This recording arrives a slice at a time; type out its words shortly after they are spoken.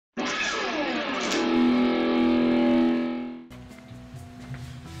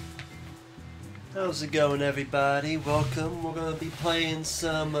How's it going, everybody? Welcome. We're going to be playing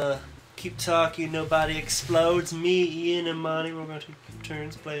some Keep Talking, Nobody Explodes. Me, Ian, and Monty, we're going to take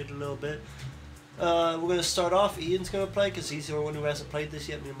turns, play it a little bit. We're going to start off. Ian's going to play because he's the one who hasn't played this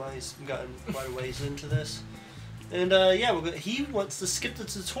yet. Me and Monty's gotten quite a ways into this. And yeah, he wants to skip the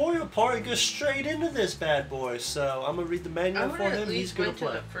tutorial part and go straight into this bad boy. So I'm going to read the manual for him. He's going to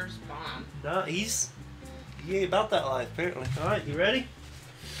play. The first bomb. Nah, he ain't about that life, apparently. Alright, you ready?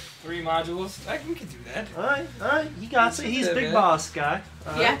 3 modules. I can do that. Alright, he got it. He's a big boss guy.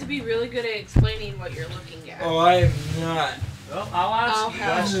 You have to be really good at explaining what you're looking at. Oh, I am not. Well, I'll ask you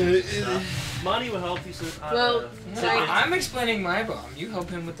questions. Monty will help you. Well, I'm explaining my bomb. You help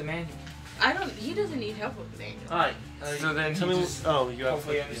him with the manual. He doesn't need help with the manual. Alright. So then tell me. You have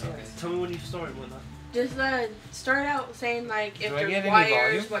hopefully understand. Tell me when you started with that. Just start out saying like if there's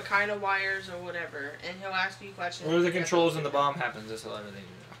wires, what kind of wires or whatever, and he'll ask you questions. What are the controls when the bomb happens? That's all everything you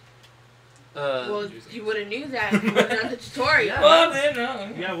know. Well, you would have knew that if you would have done the tutorial. Yeah. Well, then no.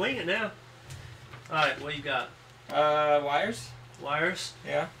 Yeah, wing it now. Alright, what you got? Wires. Wires?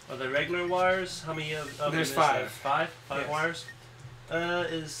 Yeah. Are they regular wires? How many of them? There's 5. Five Five yes. wires?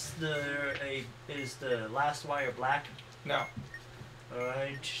 Is the last wire black? No.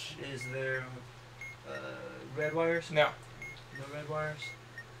 Alright. Is there red wires? No. No red wires?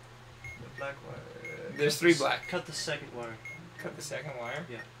 No black wire? There's 3 black. Cut the second wire. Cut the second wire.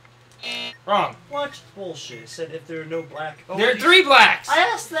 Yeah. Wrong. What? Bullshit. It said if there are no black. Oh, There are 3 blacks. I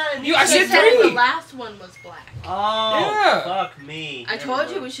asked that and I said said 3. the last one was black. Oh, yeah. fuck me. I told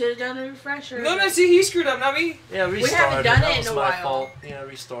you we should have done a refresher. No, see, he screwed up, not me. Yeah, restart. We haven't done that it was in a my while. fault. Yeah,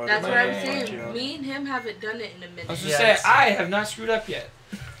 restart. That's what I'm Yeah. saying. Me and him haven't done it in a minute. I was Yeah, just saying, it's- I have not screwed up yet.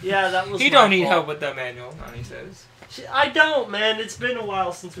 Yeah, that was He my don't need fault. help with that manual, Nani says. I don't, man. It's been a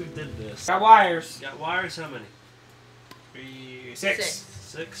while since we did this. Got wires. Got wires? How many? 6.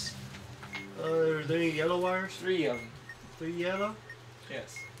 6. Are there any yellow wires? 3 of them. 3 yellow?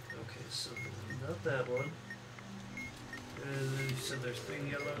 Yes. Okay, so not that one. You said there's 3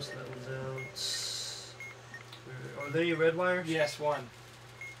 yellows. That one's out. Are there any red wires? Yes, 1.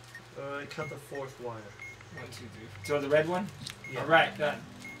 Alright, cut the 4th wire. 1, 2, 3. So the red one? Yeah. Alright, done.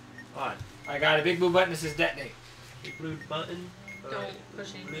 Alright. I got a big blue button that says detonate. Big blue button. Don't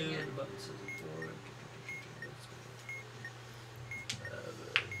push anything Blue in. button says forward.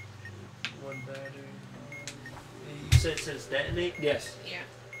 1 battery. You said it says detonate? Yes. Yeah.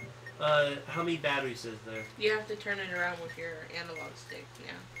 How many batteries is there? You have to turn it around with your analog stick.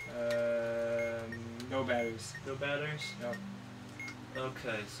 Yeah. No batteries. No batteries? No.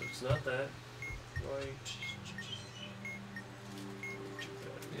 Okay, so it's not that. Right.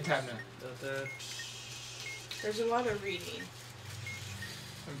 Your time now. Not that. There's a lot of reading.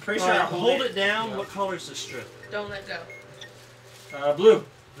 I'm pretty Alright, sure hold it down. Yeah. What color is the strip? Don't let go. Blue.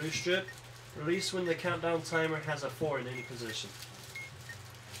 Blue strip. Release when the countdown timer has a 4 in any position.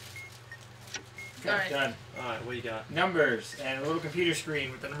 Alright. Done. Alright, what you got? Numbers and a little computer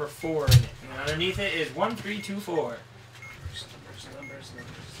screen with the number 4 in it. And underneath it is 1324. Numbers.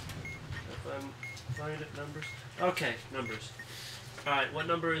 If I'm find it, numbers. Okay, numbers. Alright, what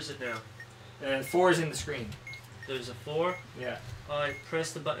number is it now? 4 is in the screen. There's a 4. Yeah. Alright,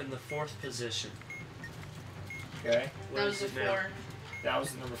 press the button in the 4th position. Okay. What That was is the it now? 4. That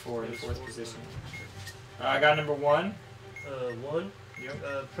was the number 4 in the It was 4th position. Okay. I got number 1. 1.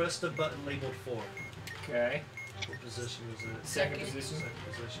 Yep. Press the button labeled 4. Okay. What position was it? Second Second. position. Second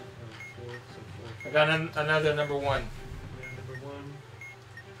position. 4, so 4. I got another number 1. Yeah, number 1.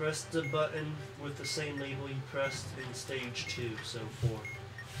 Press the button with the same label you pressed in stage 2, so 4.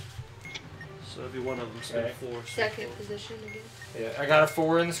 So every one of them, so Okay. 4. So Second 4. position again. Yeah. I got a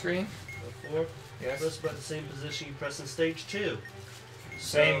 4 in the screen. So 4. Yes. Press the button the same position you press in stage 2.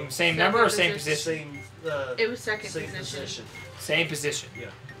 Same Second number or same position. position? Same, It was second same position. Same position.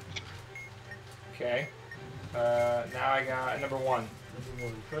 Yeah. Okay. Now I got number 1. Number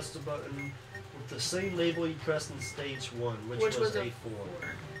 1. Press the button with the same label you pressed in stage 1, which was a 4.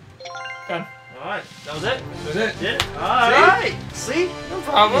 Done. Alright, that was it. That's it. Did it? Alright! See? No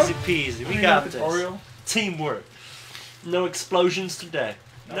problem. Easy peasy. We got this. Tutorial. Teamwork. No explosions today.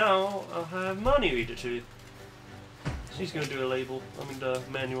 No. No, I'll have Monty read it to you. She's gonna do a label. The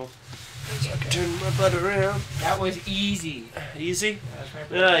manual. So I can turn my butt around. That was easy. Easy?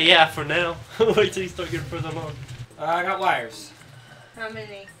 That's my Yeah, for now. Wait till you start getting further along. I got wires. How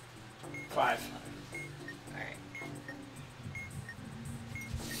many? 5. Alright.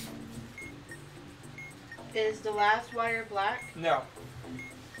 Is the last wire black? No.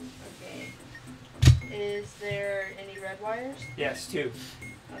 Okay. Is there any red wires? Yes, 2.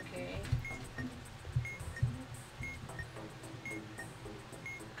 Okay.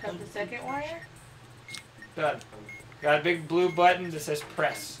 Cut the second wire? Done. Got a big blue button that says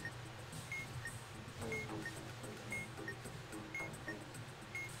press.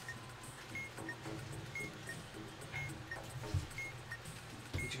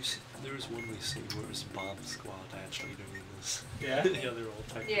 Did you see? There was one we seen where it was Bomb Squad actually doing this. Yeah? Yeah, they're all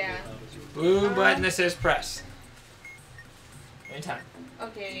technical. Yeah. Blue button that says press. Anytime.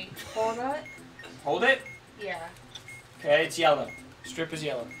 Okay, hold it. Hold it. Yeah. Okay, it's yellow. Strip is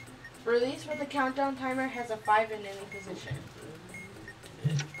yellow. Release when the countdown timer has a 5 in any position.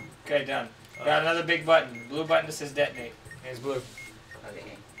 Okay, done. Got another big button. Blue button that says detonate. It's blue.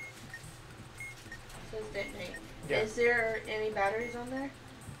 Okay. Says detonate. Yeah. Is there any batteries on there?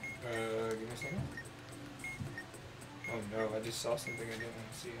 Give me a second. Oh no, I just saw something I didn't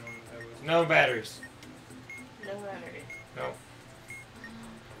want to see. I don't know what that was. No batteries. No batteries. No.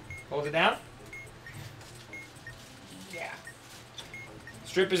 Hold it down. Yeah.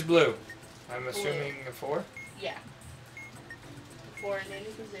 Strip is blue. I'm assuming a 4. Yeah. 4 in any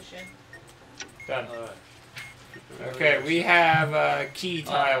position. Done. Alright. Okay, we have a key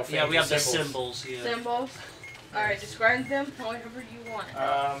tile thing. Yeah, we have the symbols. symbols. Yeah. Symbols. Alright, describe them however you want.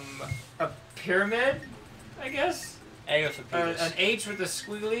 A pyramid, I guess. A with a penis. An H with a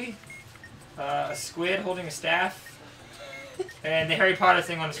squiggly. A squid holding a staff. And the Harry Potter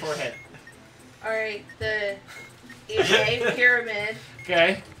thing on his forehead. Alright, the A pyramid.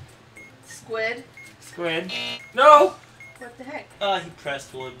 Okay. Squid. Squid. No! What the heck? He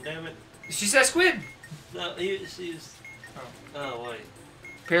pressed one. Damn it. She said squid. No, he's. Oh wait.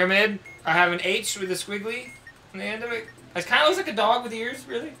 Pyramid. I have an H with a squiggly on the end of it. It kind of looks like a dog with ears,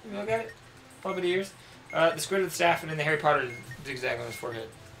 really. If you look at it. Puppet ears. The squid with the staff, and then the Harry Potter zigzag on his forehead.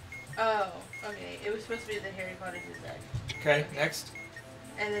 Oh, okay. It was supposed to be the Harry Potter zigzag. Okay, next.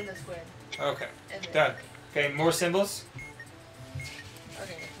 And then the squid. Okay, And then done. Okay, more symbols.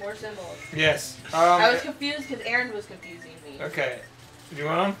 Okay, more symbols. Yes. I was confused because Aaron was confusing me. Okay. Do you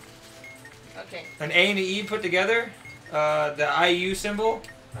want them? Okay. An A and an E put together. The IU symbol.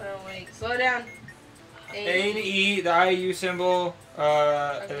 Oh, wait. Slow down. A and E, the IU symbol.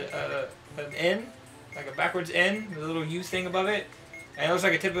 Okay. An N, like a backwards N, with a little U thing above it. And it looks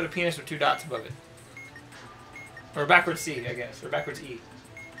like a tip of a penis with 2 dots above it. Or backwards C, I guess. Or backwards E.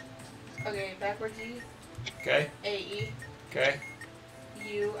 Okay, backwards E. Okay. A-E. Okay.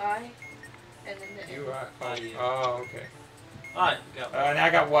 U-I. And then the N. U-I. Oh, okay. Alright, got one. Now I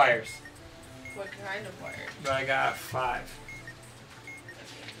got wires. What kind of wire? But I got 5.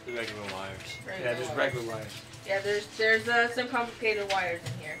 The regular wires. Yeah, just regular wires. Yeah, there's some complicated wires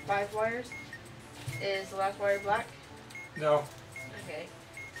in here. 5 wires. Is the last wire black? No. Okay.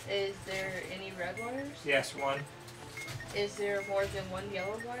 Is there any red wires? Yes, 1. Is there more than 1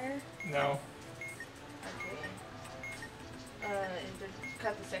 yellow wire? No. Okay.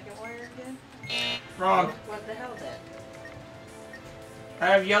 Cut the second wire again? Wrong. What the hell then? I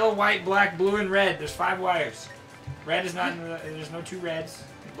have yellow, white, black, blue, and red. There's 5 wires. Red is not in the, there's no 2 reds.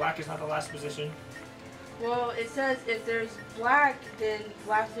 Black is not the last position. Well, it says if there's black, then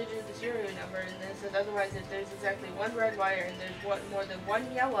last digit of the serial number, and then it says otherwise if there's exactly 1 red wire and there's more than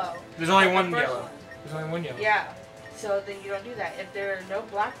 1 yellow. There's only cut 1 the first yellow. one. There's only 1 yellow. Yeah. So then you don't do that. If there are no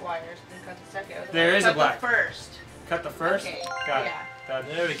black wires, then cut the second. Otherwise, There is a black. Cut the first. Cut the first? Okay. Got Yeah. it. Done.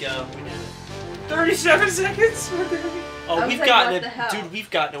 There we go. We did it. 37 seconds? Oh, I was we've like, gotten what the it, hell? dude. We've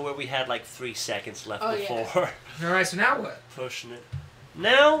gotten it where we had like 3 seconds left Oh, yeah. before Alright, so now what? pushing it.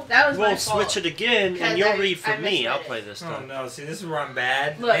 Now That was my we'll fault. switch it again, Because and you'll I read for me. misread I'll it. play this Oh time. no, see, this is where I'm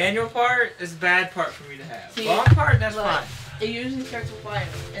bad. Look. Manual part is the bad part for me to have. See, Long part, that's look. fine. It usually starts with wires,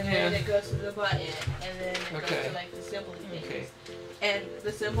 and then Yeah. it goes to the button, and then it goes Okay. to like the symbol things. Okay. And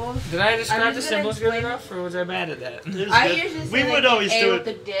the symbols. Did I describe I'm the just gonna symbols good explain- enough, or was I bad at that? It was I good. usually say We like would always A do with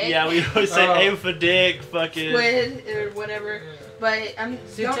it. the dick. Yeah, we always say Oh. A for dick, fucking. Squid or whatever. But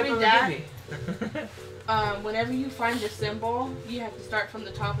See, don't tip of read a that. baby. Whenever you find a symbol, you have to start from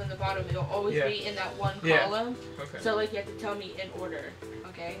the top and the bottom. It'll always Yeah. be in that one Yeah. column. Okay. So like you have to tell me in order.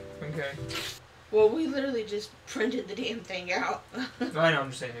 Okay. Okay. Well, we literally just printed the damn thing out. No, I know, I'm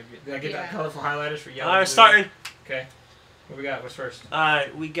just saying. Did I get Yeah. that colorful highlighters for yellow? Alright, blue? starting. Okay. What we got? What's first?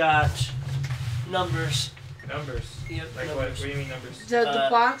 Alright, we got numbers. Numbers. Yep, Like what? numbers. What do you mean numbers? The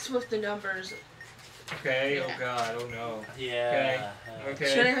box with the numbers. Okay. Yeah. Oh god. Oh no. Yeah. Okay.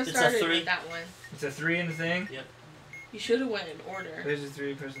 Shouldn't have It's a started 3. with that one. It's a 3 in the thing. You should have went in order. There's a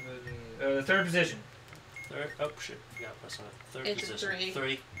 3 person. The third position. Third. Oh shit. Forgot press on it. Third It's a position.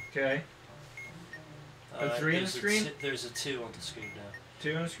 3. Okay. A 3 on the there's screen? There's a 2 on the screen now.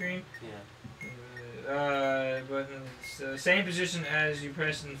 2 on the screen. Yeah. But it's the same position as you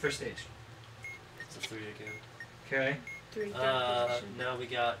pressed in the first stage. It's a 3 again. Okay. 3 third position. Now we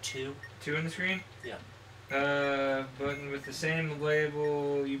got 2. 2 on the screen. Yeah. Button with the same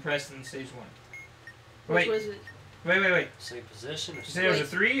label you pressed in stage 1. Which Wait, was it? wait. Same position or You said it was a Wait.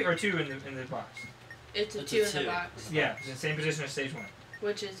 3 or 2 in the box? It's a It's 2 a in the 2. box, Yeah, it's in the same position as stage 1.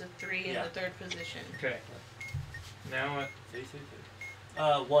 which is a 3 in Yeah. the third position. Okay. Now what? 3, 3,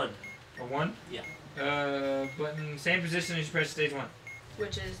 3. 1. A 1? Yeah. Button, same position as you pressed stage 1.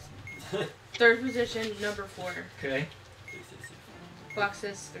 Which is third position, number 4. Okay. 3, 3, 3. Box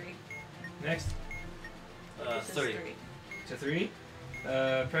says 3. Next. This is 3. 3. To 3.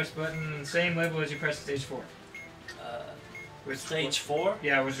 Press button, same label as you pressed stage 4. Which Stage 4?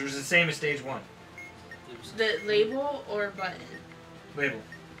 Yeah, which was the same as stage 1. The label or button? Label.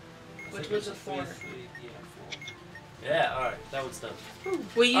 Which was a 4. Yeah, 4. Yeah, alright, that one's done.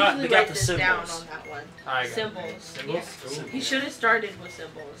 We Alright, usually we got write the this down symbols. on that one. I got it. Symbols. Symbols? Yeah. Ooh. He should have started with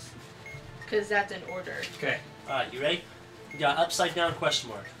symbols. Because that's in order. Okay. Alright, you ready? We got upside down question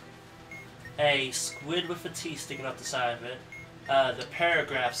mark. A squid with a T sticking out the side of it. The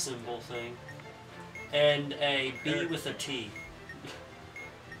paragraph symbol thing. And a B with a T.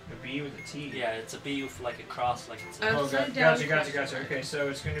 A B with a T. Yeah, it's a B with like a cross, like it's a, Oh, Upside down gotcha. question mark. Okay, so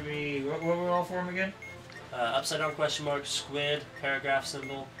it's going to be, what were all for them again? upside down question mark, squid, paragraph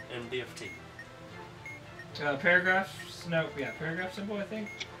symbol, and B with a T. Paragraphs? No, yeah, paragraph symbol, I think.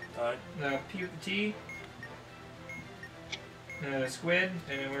 Alright. P with the T. Squid,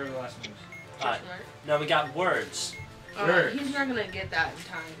 and then whatever the last one was. Alright. Now we got words. Words. He's not going to get that in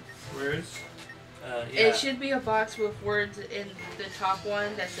time. Words. Yeah. It should be a box with words in the top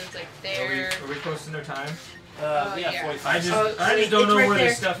one that says like there. Are we close to no time? We have yeah. 45 I just seconds. Oh, I just it's don't know right where there.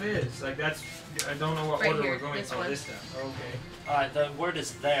 this stuff is. Like that's I don't know what Right order here, we're going this from. one. This stuff. Okay. Alright, the word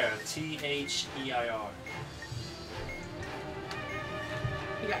is there. Their.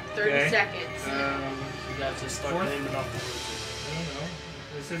 You got 30 Okay. seconds. You guys just start Fourth? naming off the words. I don't know.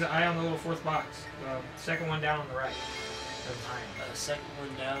 It says I on the little fourth box. Second one down on the right. That's iron. Second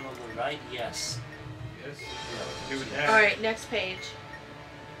one down on the right, yes. Yes. Do with that. Alright, next page.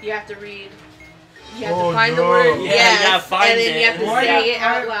 You have to read. You have Oh, to find the no. word Yeah, yes, you gotta find and then you it. have to Why say you- it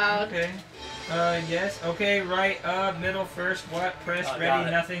out loud. Okay. Yes. Okay. Right. Middle. First. What? Press. Got Ready.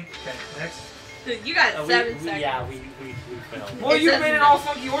 it. Nothing. Okay. Next. You got 7 seconds. Yeah, we failed. Well, It you says made it no. all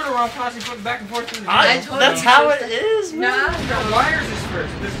funky order while I'm constantly putting back and forth through the I video. told That's you how first it is, man. No, No, wires is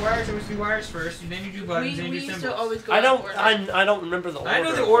first. If there's wires, always do wires first. Then you do buttons. Then we you do used symbols. to always go I in don't. order. I don't remember the order. I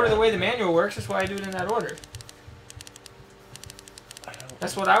know the of order that. the way the manual works. That's why I do it in that order. I don't-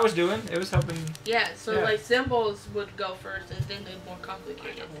 That's what I was doing. It was helping. Yeah, so Yeah. like symbols would go first and then the more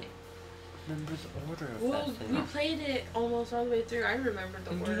complicated thing. remember the order of Well, that thing. we played it almost all the way through. I remember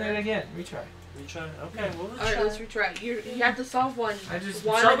the Do order. that again. Retry. Retry. Okay, we'll Alright, retry. let's retry. You have to solve one. I just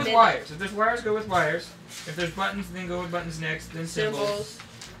one start a with minute. wires. If there's wires, go with wires. If there's buttons, then go with buttons next. Then symbols. Symbols.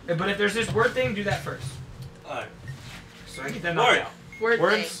 But if there's this word thing, do that first. Alright. So I get that knocked Word. out. Word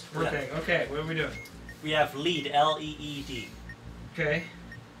Words. thing. Word Yeah. thing. Okay. What are we doing? We have lead. L-E-E-D. Okay.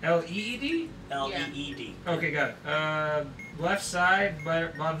 L-E-E-D? L-E-E-D. Okay, got it. Left side,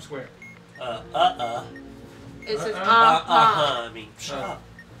 bottom square. It says I mean, shut Uh. up.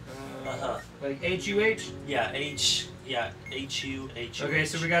 Uh-huh. Like H-U-H? Yeah, H-U-H-U. Okay,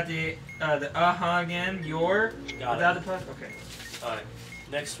 so we got the again. Your. Got Without it. the plus? Okay. Alright.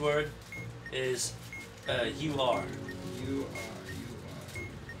 Next word is U-R. You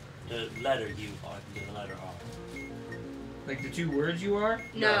The letter U-R. The letter R. Like the two words you are?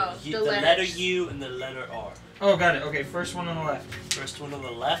 No, the the letter letters. U and the letter R. Oh, got it. Okay, first one on the left. First one on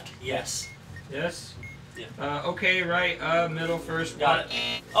the left, yes. Yes? Yeah. Okay, right, middle, first. Got what?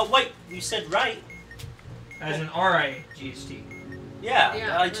 it. Oh, wait, you said right. As in R-I-G-S-T. Yeah,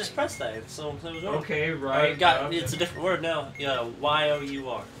 Yeah, I right. just pressed that, so it was wrong. Okay, right. Got it's a different word now. Yeah,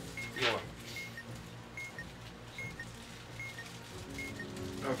 Y-O-U-R. Your.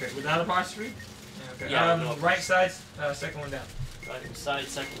 Okay, without apostrophe? Okay. Yeah, no. Right side, second one down. Right side,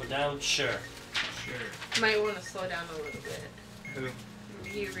 second one down, sure. Sure. Might want to slow down a little bit. Who?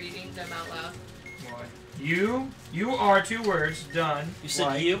 You reading them out loud. Why? You are two words, done. You said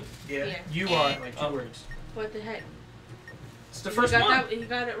like, you? Yeah. Yeah. You are, like two Oh. words. What the heck? It's the first you got one. That, you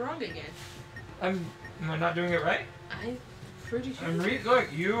got it wrong again. Am I not doing it right? I'm pretty sure. Look,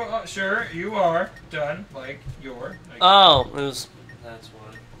 you are, sure, you are, done, like, your. Like, Oh, it was. That's why.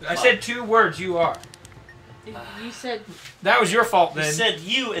 I said two words, you are. You said That was your fault You then. said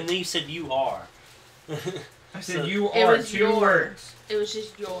you, and then you said you are. I said so- you It are was two your. words. it was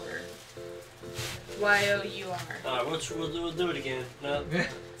just your. Y-O-U-R. Alright, we'll do it again. No,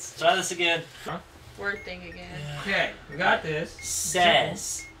 let's try this again. Word thing again. Okay, we got this.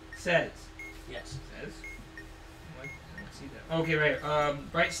 Says. Says. Yes. Says. Let's see that. Okay, right.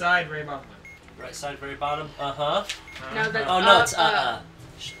 Right side, right bottom one. Right side, very bottom. Uh-huh. No, that's Oh, no,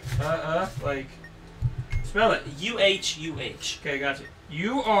 it's like, spell it. U-H-U-H. Okay, gotcha.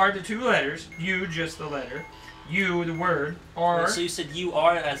 You are the 2 letters. You, just the letter. You, the word. Are. So you said you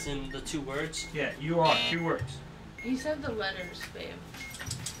are as in the 2 words? Yeah, you are. 2 words. He said the letters, babe.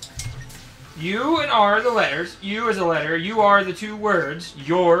 You and are the letters. You is a letter. You are the 2 words.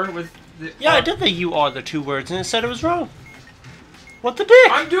 Your with the. Yeah, I did the you are the 2 words and it said it was wrong. What the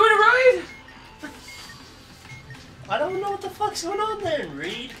dick? I'm doing it right! I don't know what the fuck's going on there.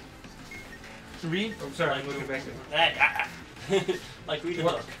 Read. Read? Oh, sorry, I'm looking back there. Like read a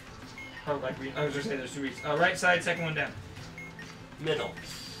What? book. Oh, like read. I was just saying there's 2 reads. Right side, second one down. Middle.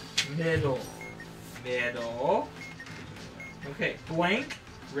 Middle. Middle. Okay. Blank.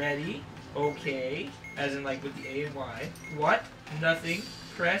 Ready. Okay. As in like with the A and Y. What? Nothing.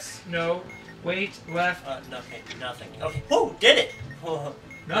 Press. No. Wait. Left. Nothing. Nothing. Okay. Whoa, did it! Oh,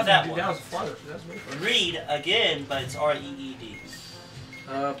 Nothing. that Dude, one. that was farther. That was way farther. Read again, but it's R-E-E-D.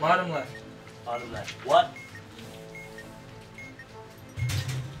 Bottom left. Bottom left. What?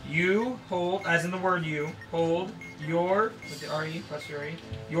 You hold, as in the word you, hold your, with the R-E, apostrophe,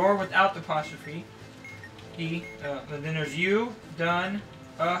 your without the apostrophe, E, and then there's you, done,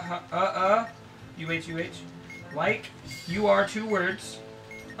 U-H, like, you are 2 words,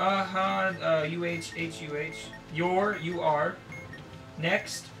 U-H, H-U-H, your, you are,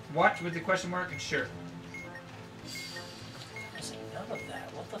 next, watch with the question mark, and sure. There's none of that.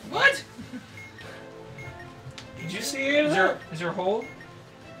 What the fuck? What? Did you see it? Is there hold?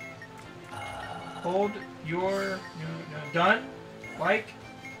 Hold your done, like,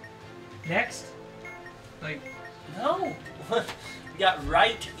 next, like. No. We got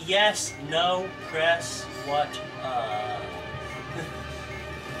right, yes, no, press, what,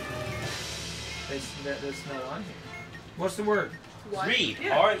 That's not on here. What's the word? What? Read.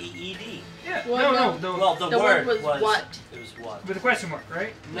 Yeah. R-E-E-D. Yeah. Well, No. Well, the word word was what? It was what? With a question mark,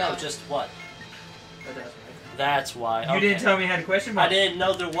 right? No, No. just what? That doesn't That's why. You didn't tell me I had a question mark. I didn't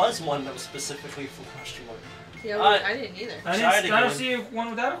know there was one that was specifically for question mark. Yeah, well, I didn't either. I don't see one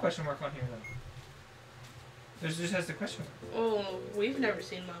without a question mark on here though. This just has the question mark. Oh, we've never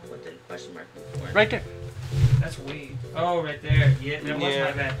seen one with a question mark before. Right there. That's weird. Oh, right there. Yeah, that was Yeah.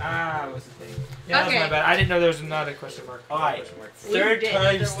 my bad. That was the thing. Yeah, Okay. that was my bad. I didn't know there was not a question mark. All right. Question mark. Third did,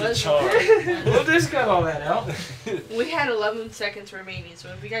 time's there the was charm. one. We'll just cut all that out. We had 11 seconds remaining, so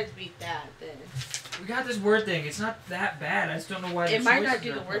if you guys beat that, then We got this word thing. It's not that bad. I just don't know why. it the might not choices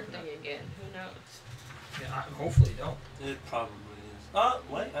do are the word popping up. thing again. Who knows? Yeah, hopefully it don't. It probably is. Oh,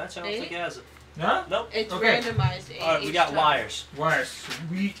 wait, actually, I don't think it has it. No? Nope. It's Okay. randomized. Alright, we each got time. wires. Wires.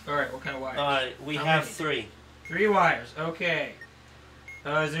 Sweet. Alright, what kind of wires? Alright, we How have many? 3. 3 wires. Okay.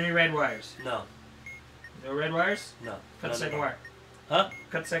 Is there any red wires? No. No red wires? No. Cut No, the second no. wire. Huh?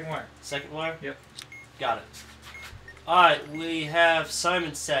 Cut the second wire. Second wire? Yep. Got it. Alright, we have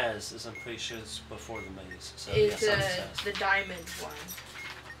Simon Says, as I'm pretty sure it's before the maze. So, yeah, It's Simon Says. the diamond one.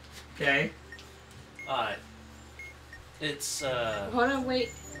 Okay. Alright. It's, Hold on,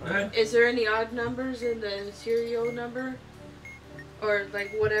 wait. Go ahead. Is there any odd numbers in the serial number? Or,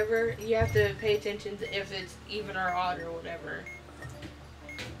 like, whatever? You have to pay attention to if it's even or odd or whatever.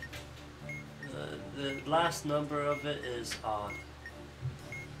 the last number of it is odd.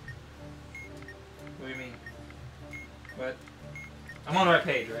 What do you mean? What? I'm on the right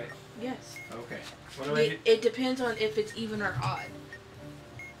page, right? Yes. Okay. What do I do? It depends on if it's even or odd.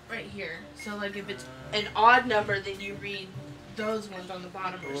 Right here. So, like, if it's an odd number, then you read those ones on the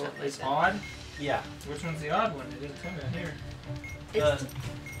bottom or Well, something it's like that. odd? Yeah. Which one's the odd one? It doesn't tell me on here. It's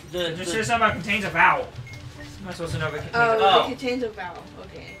It just says something about contains a vowel. I'm not supposed to know if it contains a oh, vowel. it contains a vowel.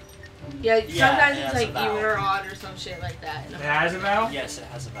 Okay. Yeah, Yeah, sometimes it it's has a like vowel. even or odd or some shit like that. It has a vowel? Yes, it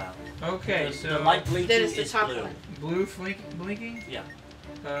has a vowel. Okay, The so light blinking Then it's the is top blue. one. blue blinking? Yeah.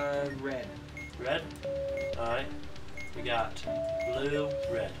 Red. Red? Alright. We got blue,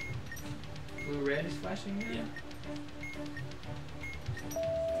 red. Blue red is flashing here? Yeah.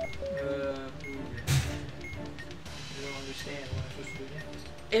 Blue red. I don't understand what I'm supposed to do next.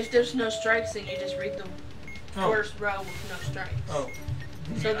 If there's no strikes, then you just read the Oh. first row with no strikes. Oh.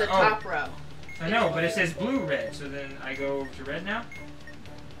 So the Oh, top row. I know, but it says blue red, so then I go over to red now?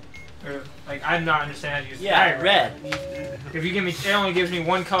 Or, like, I'm not understanding how to use the Yeah, diagram. red. If you give me, it only gives me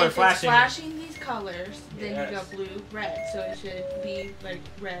one color If flashing. it's flashing these colors, then Yes. you got blue, red. So it should be like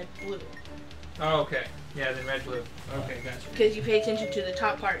red, blue. Oh, okay. Yeah, then red, blue. Okay, gotcha. Because you pay attention to the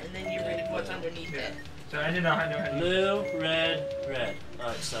top part and then you read what's underneath Yeah. it. So I didn't know how to use Blue, red, red.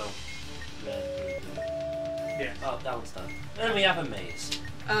 Alright, so red, blue, blue. Yeah. Oh, that one's done. Then we have a maze.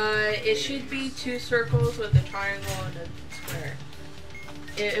 It should be 2 circles with a triangle and a square.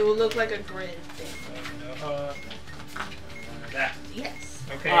 It will look like a grid thing. That. Yes.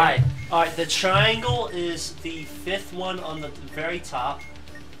 Okay. Alright, the triangle is the 5th one on the very top.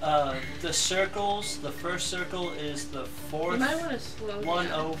 The circles, the first circle is the 4th You might want to slow one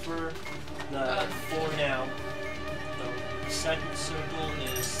down. over, the 4 down. The second circle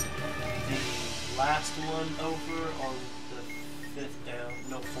is the last one over on the 5th down,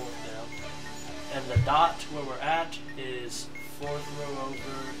 no 4th down. And the dot where we're at is 4th row over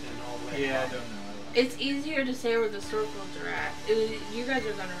and all the way Yeah, I up. don't know. It's easier to say where the circles are at. You guys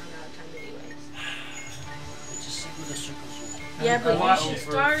are gonna run out of time anyways. It's just see where the circles are. Yeah, but watched you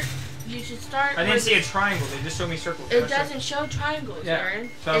it. should start. I where didn't see a triangle. They just showed me circles. It doesn't show triangles, Yeah,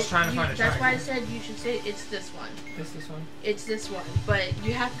 Aaron. so I was trying to find a That's why I triangle. said you should say it's this one. Is this one? It's this one. But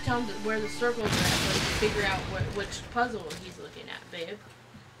you have to tell him where the circles are at so you can figure out which puzzle he's looking at, babe.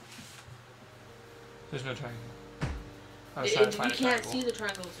 There's no triangle. I was trying to You find a can't triangle. see the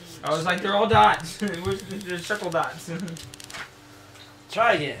triangles. I was like, they're all dots. They're circle dots.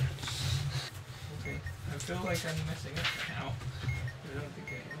 Try again. Okay. I feel like I'm messing up now. I don't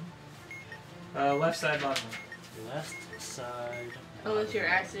think I am. Left side, bottom one. Left side. Unless you're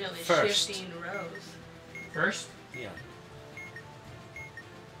accidentally First. shifting rows. First? Yeah.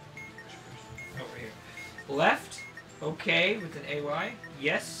 Over here. Left? Okay, with an AY.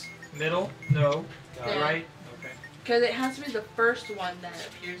 Yes. Middle? No. Got Yeah. it. Right? Okay. Because it has to be the first one that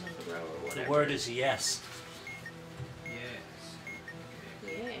appears on the row or whatever. The word is yes. Yes.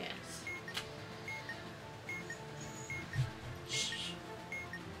 Yes.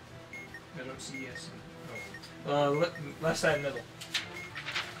 I don't see yes. Left side, middle.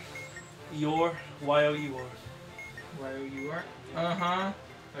 Your Y-O-U-R. Y-O-U-R? Uh-huh.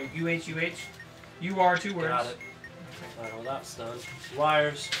 U-H, U-H. U-R, 2 words. Got it. Alright, well that's done.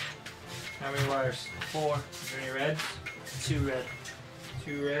 Wires. How many wires? 4. Is there any red? 2 red.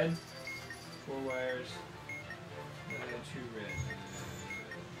 2 red. 4 wires. 2 red.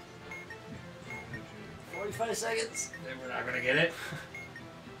 45 seconds. Then we're not gonna get it.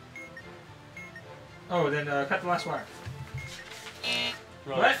 Oh, then cut the last wire.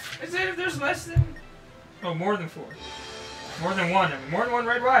 Right. What? Is it if there's less than... Oh, more than 4. More than 1. I mean, more than 1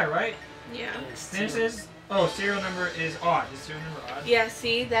 red wire, right? Yeah. Then it says... Oh, serial number is odd. Is serial number odd? Yeah,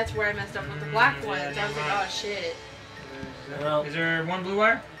 see? That's where I messed up with the black Yeah, ones. I was never like, mind. oh shit. Well- Is there 1 blue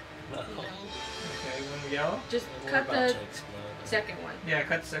wire? No. Okay, 1 yellow? Just We're cut about the to explode. second one. Yeah,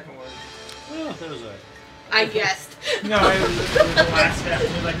 cut the second one. Oh, that was alright. I guessed. No, it was the last step.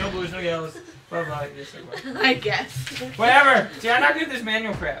 It was like, no blues, no yellows. Blah, blah, this, that, blah. I guessed. Whatever! See, I'm not good at this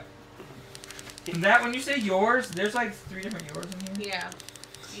manual crap. And that, when you say yours, there's like 3 different yours in here. Yeah.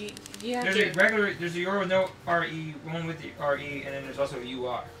 You have There's to. a regular, there's a your with no RE, one with the RE, and then there's also a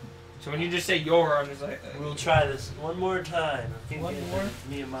UR. So when you just say your, I'm just like... We'll try this one more time. I think One me more?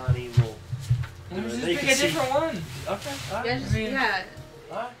 Me and Monty will. Well, just They pick can a see- different one. Okay. Alright. Yeah, just, yeah.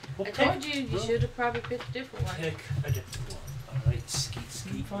 Alright. We'll I pick. told you you should have probably picked a different one. Pick a different one. Alright. Skeet,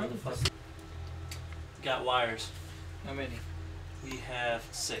 Fine. motherfucker. Got wires. How many? We have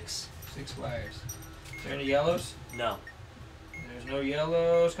 6. 6 wires. Is there any yellows? No. There's no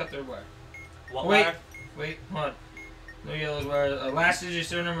yellows. Cut third wire. What Wait. wire? Wait, hold on. No yellows wire. Last digit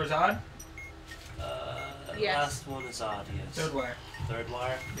serial number is odd. Yes. Last one is odd, yes. Third wire. Third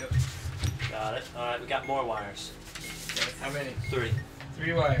wire? Yep. Got it. Alright, we got more wires. Okay. How many? 3.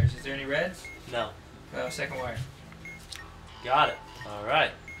 3 wires. Is there any reds? No. Second wire. Got it.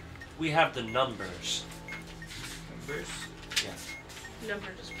 Alright. We have the numbers. Numbers.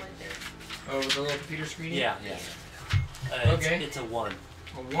 Number displayed there. Oh, with the little computer screen? Yeah. Okay. It's a 1.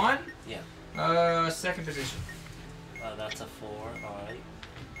 A 1? Yeah. Second position. That's a 4. Alright.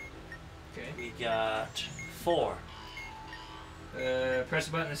 Okay. We got 4. Press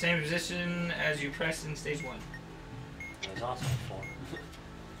the button in the same position as you pressed in stage 1. That's also a 4.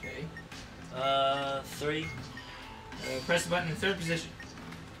 Okay. 3. Press the button in third position.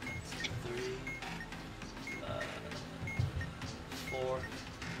 3. 4.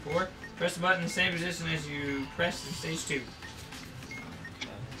 4. Press the button in the same position as you pressed in stage 2. Okay,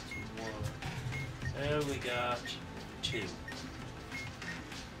 1. And we got 2.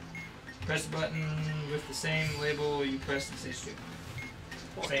 Press the button with the same label you pressed in stage 2.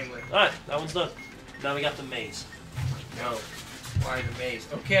 4. Same label. Alright, that one's done. Now we got the maze. No. Why the maze?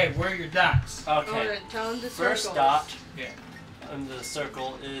 Okay, where are your dots? Okay. Tell him the First circles. dot Yeah. in the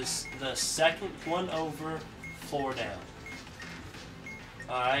circle is the second one over, 4 down.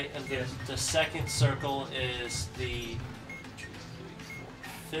 Alright, and Yes. the second circle is the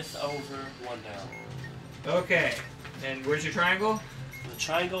 5th over, 1 down. Okay. And where's your triangle? The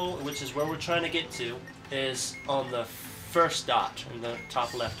triangle, which is where we're trying to get to, is on the first dot in the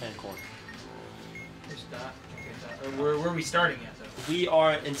top left-hand corner. First dot. Okay, dot. Where are we starting at, though? We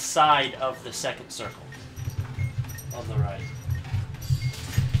are inside of the second circle. On the right.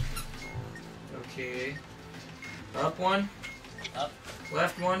 Okay. Up one. Up.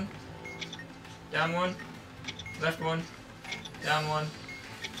 Left one. Down one. Left one. Down one.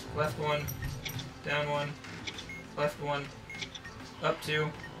 Left one. Down one. Left one. Up two.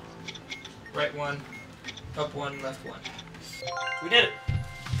 Right one. Up one. Left one. We did it.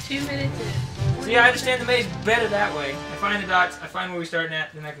 2 minutes in. See, I understand the maze better that way. I find the dots, I find where we're starting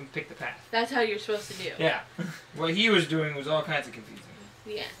at, then I can pick the path. That's how you're supposed to do. Yeah. What he was doing was all kinds of confusing.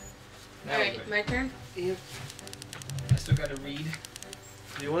 Yeah. That was Alright, good. my turn? Yep. I still gotta read.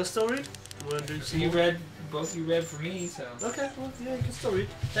 Do you want to still read? You want to do So some you more? read, both you read for me, so. Okay, well, yeah, you can still read.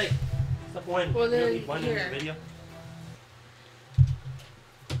 Hey, stop whining. Well, You don't then, need whining in the here. video.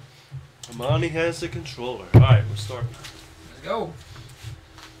 Amani has the controller. Alright, we're starting. Let's go.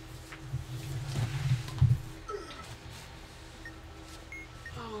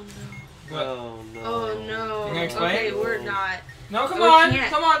 Oh no. What? Oh no. Oh no. You gonna explain? Okay, we're not. No, come We on!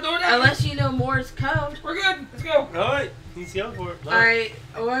 can't. Come on, do it now! Unless you know Morse code. We're good! Let's go! Alright, he's going for it. Alright,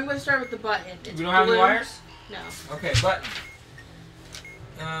 well, I'm going to start with the button. It's We don't have any blue. wires? No. Okay, button.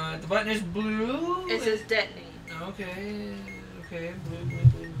 The button is blue. It says detonate. Okay, okay, blue.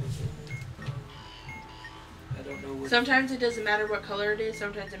 I don't know what. Sometimes it doesn't matter what color it is,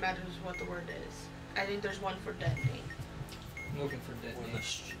 sometimes it matters what the word is. I think there's one for detonate. I'm looking for Or the detonate.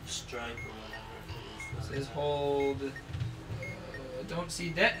 stripe or whatever. It says hold. Don't see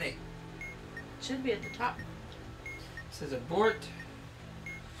detonate. Should be at the top. It says abort.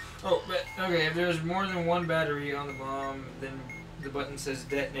 Oh, but okay. If there's more than one battery on the bomb, then the button says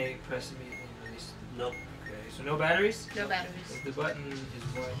detonate. Press immediately and release. Nope. Okay, so no batteries. No batteries. If the button is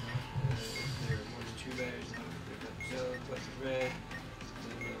white, no. If there are more than 2 batteries, no. If the button's yellow, the button's red.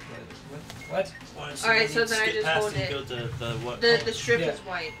 What? Alright, so then I just hold it. Go to the what? The strip Yeah. is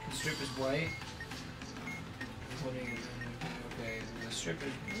white. The strip is white. Holding it. Okay, the strip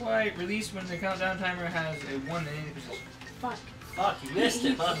is white. Release when the countdown timer has a 1 in any position. Fuck. Fuck, you missed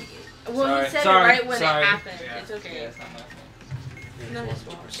it, huh? Well, he said Sorry, it right when sorry. it happened. Yeah, It's okay. Yeah, it's not my fault. No, it's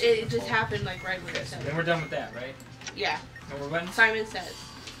not. It just happened like right when Okay, it so said then it. we're done with that, right? Yeah. No more buttons? Simon says.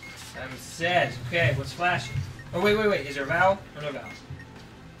 Simon says. Okay, what's flashing? Oh, wait. Is there a vowel or no vowel?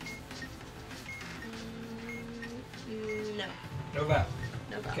 No. No vowel.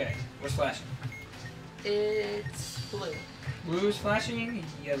 No vowel. Okay, what's flashing? It's blue. Blue is flashing,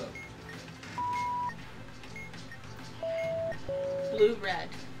 yellow. Blue, red.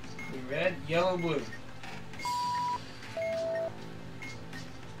 Blue, red, yellow, blue.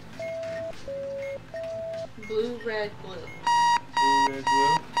 Blue, red, blue. Blue, red,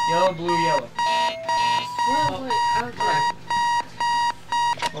 blue. Yellow, blue, yellow. What? Okay.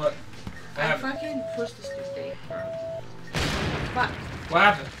 What? What I happened? fucking pushed the stupid thing. Fuck. What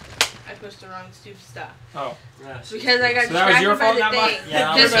happened? I pushed the wrong stupid stuff. Oh. Yeah, Because I got So that was your distracted fault, by not the mine? thing.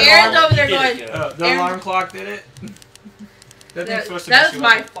 Yeah, Because I was Aaron's wrong. over there You did going. it good. The Aaron- alarm clock did it? That thing's supposed to that mess was you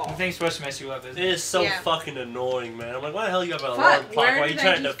my up. fault. The thing's supposed to mess you up, isn't It it? is so Yeah. fucking annoying, man. I'm like, why the hell you have an Fuck, alarm clock? where Why are you did I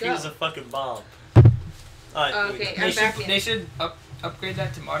trying to just defuse go? a fucking bomb? Alright, Okay, They I'm should, back in. they should upgrade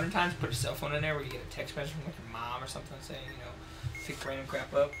that to modern times, put a cell phone in there where you get a text message from like your mom or something saying, pick random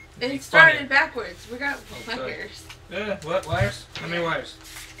crap up. It'd be It started funny. backwards. We got sorry. wires. What? Wires? How many wires?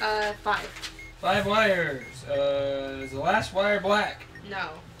 5. 5 wires. Is the last wire black? No.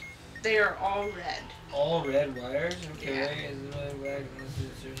 They are all red. All red wires? Okay. Yeah. Is another black?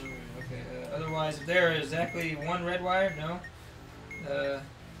 Okay. Otherwise, if there is exactly 1 red wire, no.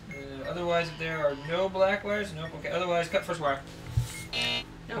 Otherwise, if there are no black wires, nope. Okay. Otherwise, cut first wire.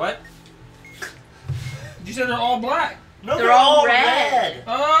 No. What? You said they're all black. No, They're all red.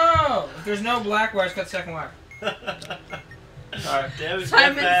 Oh! If there's no black wires, cut second wire. Alright. Damn it,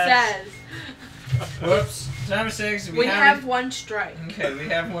 Simon fast. says. Whoops. Simon says We have 1 strike. Okay, we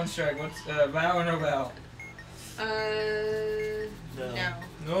have 1 strike. What's vowel or no vowel? No. No.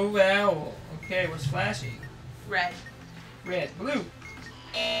 No vowel. Okay, what's flashing? Red. Red. Blue.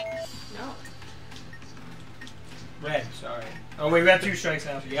 No. Red, sorry. Oh wait, we have 2 strikes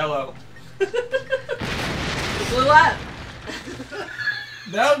now. Yellow. Blew up.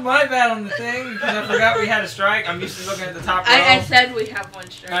 That was my bad on the thing, because I forgot we had a strike. I'm used to looking at the top row. I said we have 1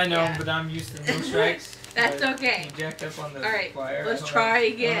 strike. I know, yeah. but I'm used to no strikes. That's But okay. You jacked up on the Alright, wire. let's I don't try know, I don't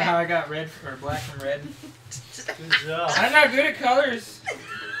know again. how I got red or black from red. Good job. I'm not good at colors.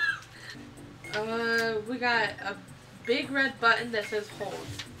 We got a big red button that says hold.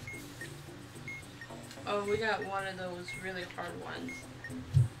 Oh, we got one of those really hard ones.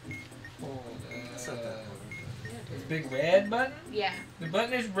 Hold, It's not that hard. Yeah, it big red button? Yeah. The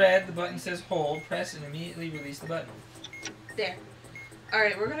button is red. The button says hold. Press and immediately release the button. There.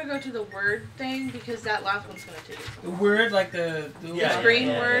 Alright, we're gonna go to the word thing because that last one's gonna take it. The word, like the screen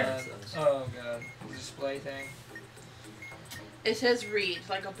word? Oh god. The display thing. It says read,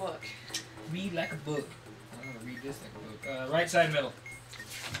 like a book. Read like a book. I'm gonna read this like a book. Right side middle.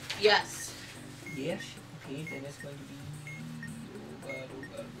 Yes. Yes. Okay, then it's going to be.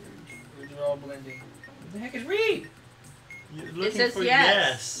 Oh god, words are all blending. What the heck is read? You're looking says for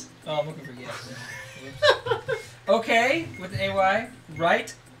yes. Oh, I'm looking for yes. Whoops. Okay, with an AY.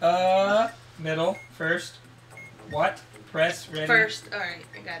 Right, middle, first. What? Press, ready. First. Alright,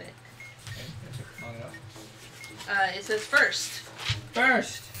 I got it. Okay, that took long enough. It says first.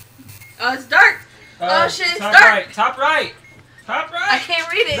 First. Oh, it's dark! Oh shit, it's top dark! Right, top right! Top right! I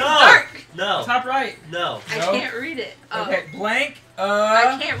can't read it, No. it's dark! No. Top right! No. I No. can't read it. Oh. Okay, blank,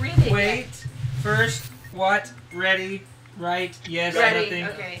 I can't read it wait, yet. first, what, ready, right, yes, Ready,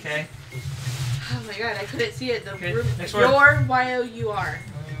 nothing. okay. Oh my god, I couldn't see it. The Okay, room, next word. your Y-O-U-R. O-U-R.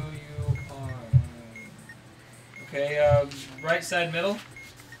 Okay, right side middle.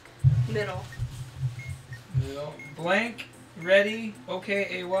 Middle. Middle. Blank, ready,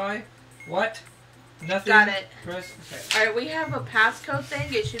 okay, AY. What? Nothing. Got it. Press, okay. Alright, we have a passcode thing.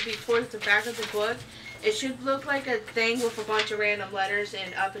 It should be towards the back of the book. It should look like a thing with a bunch of random letters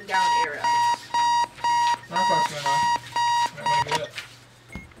and up and down arrows. Alarm clock's going on. Might want to get up.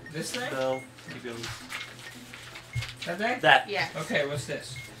 This thing? No. You go. That thing? That. Yeah. Okay, what's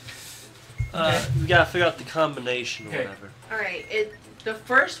this? We gotta figure out the combination or Okay. whatever. Alright, the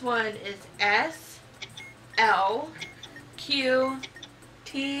first one is S, L, Q,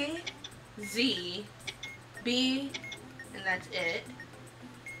 T, Z, B, and that's it.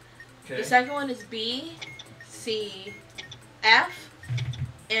 Okay. The second one is B, C, F,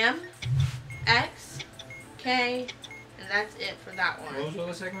 M, X, K, and that's it for that one. What was all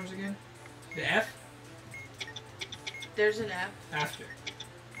the second ones again? The F? There's an F. After.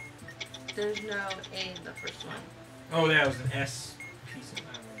 There's no A in the first one. Oh, that was an S piece of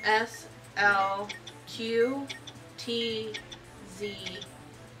that. S, L, Q, T, Z,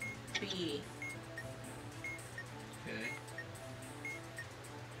 B. Okay.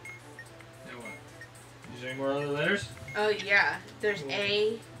 Now what? Is there any more other letters? Oh yeah, there's Cool.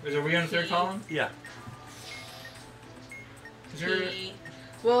 A, Is there we on the third P. column? Yeah. Is there? P.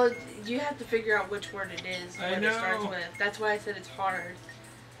 Well, you have to figure out which word it is, I what it starts know. with. That's why I said it's hard.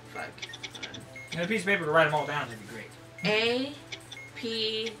 Fuck. And a piece of paper to write them all down would be great. A,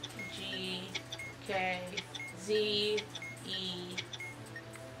 P, G, K, Z, E,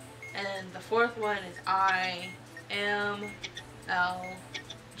 and the fourth one is I, M, L,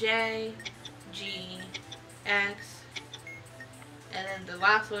 J, G, X, and then the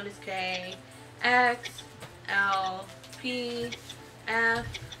last one is K, X, L, P, F,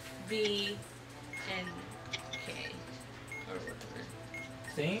 V, and K, or whatever.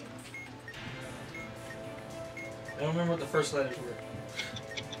 See? I don't remember what the first letters were.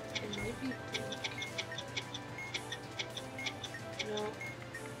 It might be pink. No.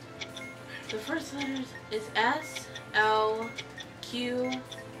 The first letters is S, L, Q,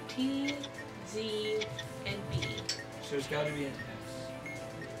 T, Z, and B. So there's got to be an S.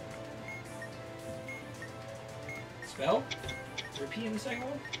 Spell? Is there a P in the second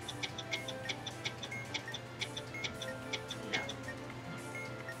one? No.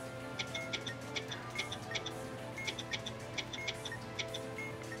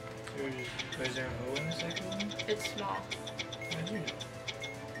 Is there an O in the second one? It's small. I do know.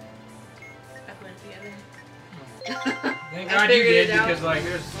 I put it together. Thank I God you figured did it out. because like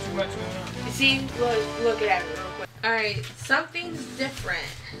there's too much going on. You see, look at it real quick. Alright, something's different.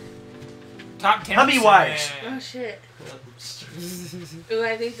 Top 10. Hubby wires. Oh shit. Ooh,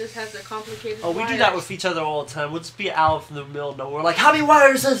 I think this has a complicated Oh, we do wires. that with each other all the time. We'll just be out in the middle of nowhere, like, how many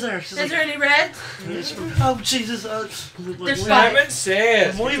wires is there? She's Is like, there any red? oh, Jesus. There's Simon. five. Simon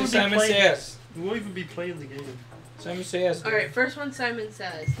Says. We won't Get even to be Simon playing- Says. We won't even be playing the game. Simon Says. Alright, first one Simon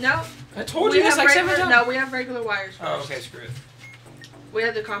says. No. I told we you this have like 7 regular, times. No, we have regular wires first. Oh, okay, screw it. We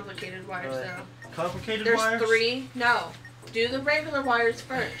have the complicated wires Alright. though. Complicated There's wires? 3. No. Do the regular wires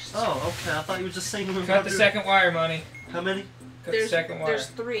first. Oh, okay. I thought you were just saying we were Cut gonna the do- second wire, money. How many? Cut the second wire. There's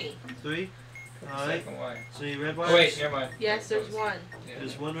 3. 3? Cut the Alright. second wire. So you red wires? Oh, wait, never mind. Yes, there's 1. Yeah.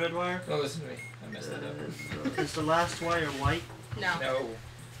 There's one red wire? No, listen to me. I messed that up. Is the last wire white? No. No.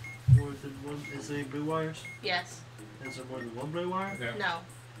 Or is there any blue wires? Yes. Is there more than one blue wire? No. No.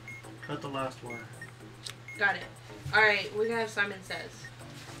 Cut the last wire. Got it. Alright, we have Simon Says.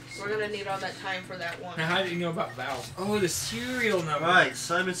 We're gonna need all that time for that one. Now, how do you know about vowels? Oh, the serial number. Alright,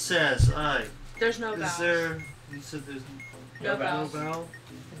 Simon Says, alright. There's no Is vowels. there You said there's No no vowels. vowel.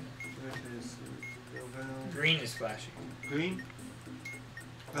 There is no vowel. Green is flashing. Green.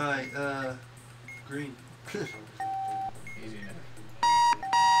 Alright. Green. Easy enough.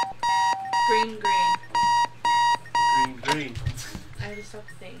 Green, green. Green. I just have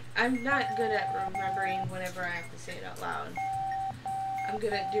to think. I'm not good at remembering whenever I have to say it out loud. I'm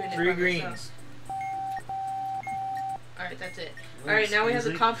good at doing it 3 by greens. myself. Alright, that's it. Alright, now we have the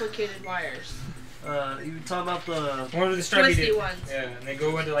Easy. complicated wires. You were talking about the. One of the stripy Twisty dude. ones. Yeah, and they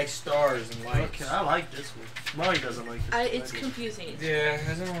go into like stars and lights. Okay, I like this one. Molly doesn't like this. It's confusing. Yeah,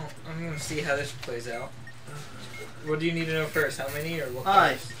 I'm gonna see how this plays out. What do you need to know first? How many or what?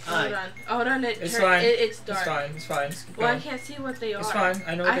 Alright. Hold on. Hold on. It's fine. It's dark. It's fine. It's fine. Just keep Well, I going. can't see what they are. It's fine.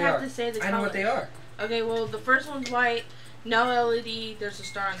 I know what I they have are. to say the I know what they colors. are. Okay, well, the first one's white. No LED. There's a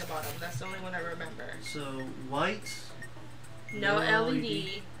star on the bottom. That's the only one I remember. So white. No No LED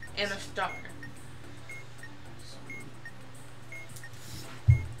LED. and a star.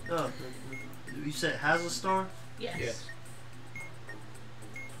 Oh, you said it has a star? Yes. Yes.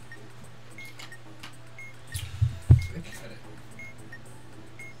 Look at it.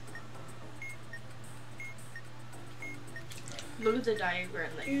 Look at the diagram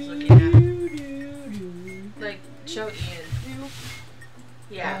that he's looking at. Like, show Ian.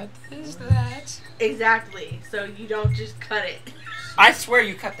 Yeah. What is that? Exactly. So you don't just cut it. I swear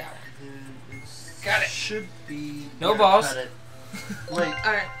you cut that one. Got it. Should be. No yeah, balls. cut it. Wait.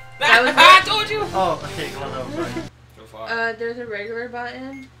 Alright. That was I it. told you. Oh, okay, well, that was right. So far. There's a regular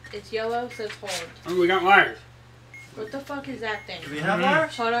button. It's yellow, says hold. Oh, we got wires. What the fuck is that thing? Do we have Mhm.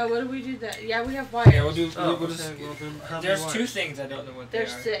 wires? Hold on, what do we do that? Yeah, we have wires. Yeah, we'll do. Oh, we'll just. okay, well then, how many There's wires? 2 things I don't know what they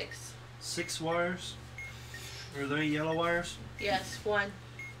There's are. 6. 6 wires. Are there any yellow wires? Yes, 1.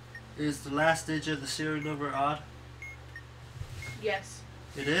 Is the last digit of the serial number odd? Yes.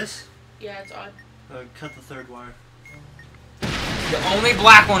 It is? Yeah, it's odd. Cut the 3rd wire. The only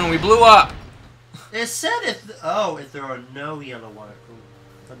black one, and we blew up. It said if there are no yellow wires.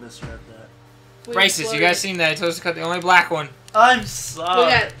 Oh, I misread that. We Racist, you exploded. guys seen that? I told us to cut the only black one. I'm sorry.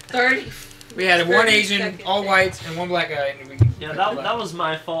 We got 30. We had 1 30 Asian, seconds all there. whites, and 1 black guy. And we Yeah, cut that, the that was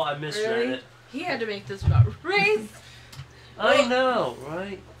my fault. I misread Really? it. He had to make this about race. I know,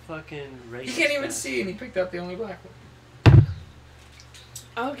 right? Fucking racist. He can't even guy. see, and he picked up the only black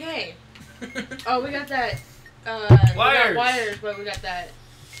Okay. Oh, we got that. We Wires. got wires, but we got that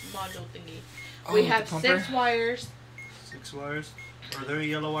module thingy. one. We Oh, have the pumper? 6 wires. 6 wires. Are there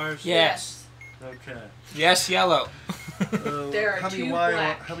yellow wires? Yes. Okay. Yes, yellow. There are how many 2 wire?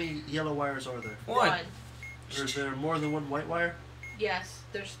 black. How many yellow wires are there? 1. Or is there more than 1 white wire? Yes,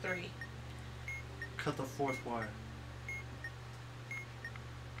 there's 3. Cut the 4th wire.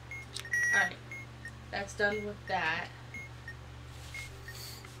 Alright. That's done with that.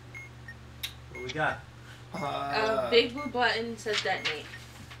 What we got? Big blue button says detonate.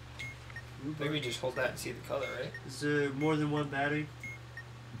 Maybe just hold that and see the color, right? Is there more than 1 battery?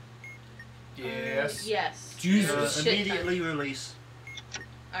 Yes. Yes. Jesus. Shit ton. Immediately release.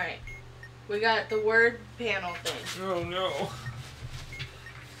 Alright. We got the word panel thing. Oh no. Hold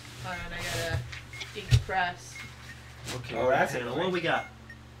on, I gotta decompress. Okay. Oh, that's okay, it, What right? do we got?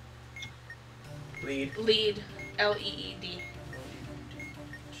 Lead. Lead. L-E-E-D.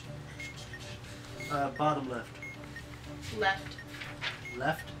 Bottom left. Left.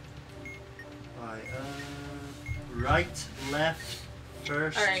 Left. Alright, right, left,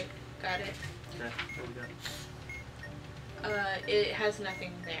 first. Alright, got it. Okay, what we got? It has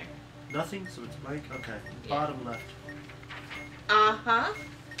nothing there. Nothing, so it's blank? Okay. Yeah. Bottom left. Uh-huh.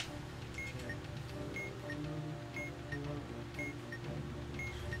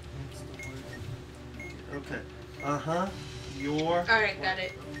 Okay. Uh-huh. Your. Alright, got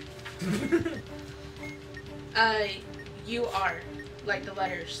it. You are. Like the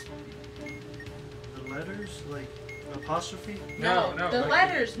letters. The letters? Like apostrophe? No, The like-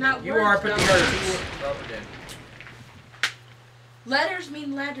 letters, not You words. are, put no the words. other 2. Oh, we're dead. Letters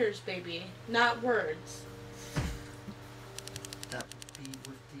mean letters, baby. Not words. That would be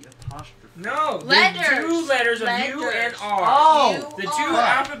with the apostrophe. No, Letters. the 2 letters of U and Letters. R. Oh! The 2 You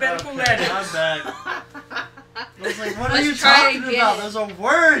alphabetical Okay, letters. I'm back. I was like, what are Let's you try talking again. about? Those are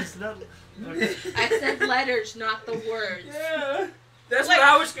words! No. Okay. I said letters, not the words. Yeah. That's what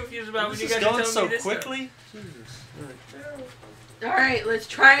I was confused about when This you is guys going were telling so me this quickly. Jesus. Alright. Alright, let's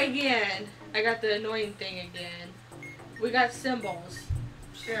try again. I got the annoying thing again. We got symbols.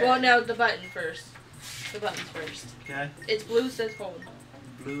 Stuff. Well, no, the button first. The buttons first. Okay. It's blue, says hold.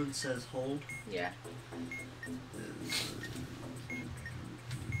 Blue and says hold. Yeah.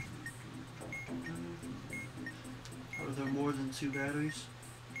 Are there more than 2 batteries?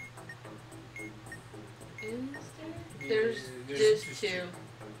 Is there? There's just two.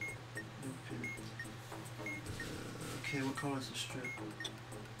 Okay, what color is the strip?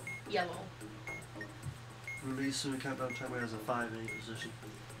 Yellow. Release soon, countdown timer has a 5 in any position.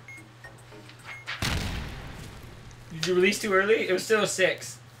 Did you release too early? It was still a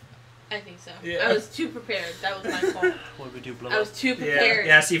 6. I think so. Yeah. I was too prepared. That was my fault. What did we do, blow I up? was too prepared.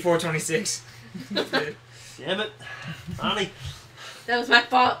 Yeah, see 426. Damn it. Honey. That was my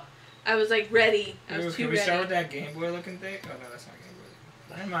fault. I was like ready. I was too Can we ready. start with that Game Boy looking thing? Oh no, that's not Game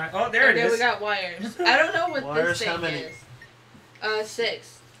Boy. Never mind. Oh, there it Okay, is. we got wires. I don't know what Wires, this how thing many? is.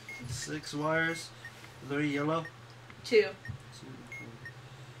 6. 6 wires. 3 yellow. 2. That's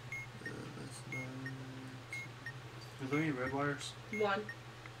 9. Are there any red wires? 1.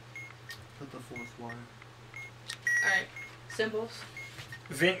 Put the 4th wire. Alright. Symbols.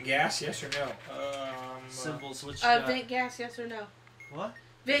 Vent gas, yes or no? Symbols, which you got? Vent gas, yes or no? What?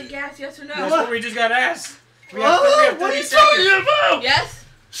 Vent gas, yes or no? That's what we just got asked. We have What are 30 you seconds. talking about? Yes?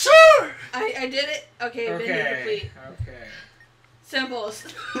 Sure! I did it? Okay, Vent complete. Okay. Symbols.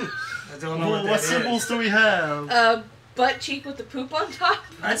 I don't know What what that symbols do we have? Butt cheek with the poop on top.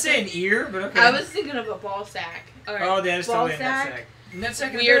 I'd say an ear, but okay. I was thinking of a ball sack. Alright. Oh, that is ball totally a net sack. Net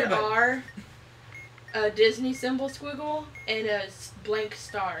sack and a Weird dirty butt. R. A Disney symbol squiggle. And a blank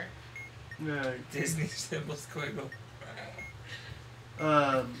star. Right. Disney symbol squiggle.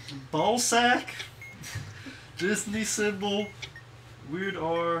 Ball sack, Disney symbol, weird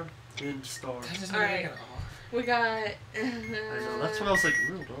R, and star. That doesn't Alright. make an R. We got. I know, that's what I was like,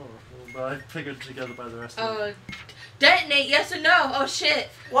 weird R. But I figured it together by the rest of it. Detonate, yes or no? Oh shit.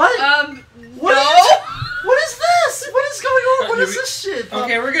 What? No. What What is this? What is going on? What is this shit?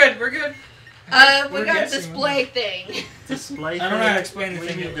 Okay, we're good. We're good. We We're got guessing. display thing. Display thing? I don't know how to explain the What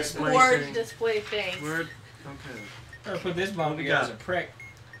do thing you that mean we- display Word thing? display thing. Word? Okay. Or put this bomb What we together got? as a prick.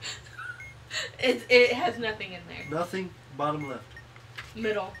 It has nothing in there. Nothing. Bottom left.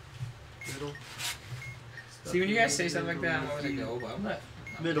 Middle. Middle. See, when you guys say stuff like that, I'm always like, no, but I'm not.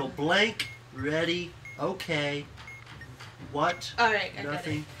 Middle. Blank. Ready. Okay. What? Alright, I got it.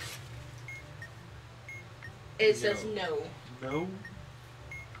 Nothing. It says no. No.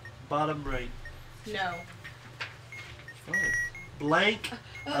 Bottom right. No. Fine. Blank.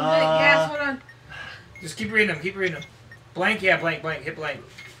 Oh, gas, hold on. Just keep reading them. Keep reading them. Blank, yeah, blank, blank. Hit blank.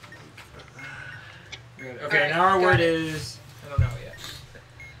 Good. Okay, Alright, now our got word it. is. I don't know yet.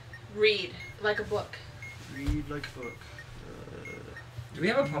 Read. Like a book. Read like a book. Do we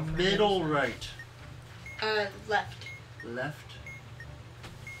have a pump? Middle right. Left. Left.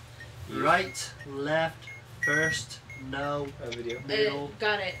 Right. Left. First. No. Video. Middle.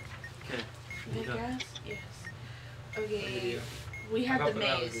 Got it. Okay. Good Yeah. gas? Yes. Okay. Video. We have I'm the helping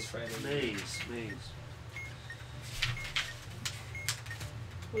out with this maze. Friday. Maze.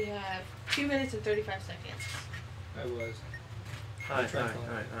 We have 2 minutes and 35 seconds. I was.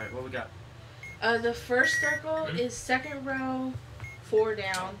 Alright. What we got? The first circle is second row, 4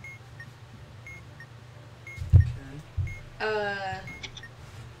 down. Okay.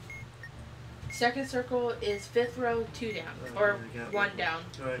 Second circle is 5th row, 2 down. Or we got 1 down.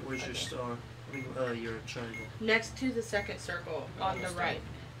 Alright, where's your Okay. star? I mean, your triangle. Next to the second circle on the Almost right.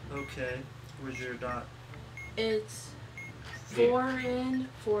 Okay. Where's your dot? It's 4 in,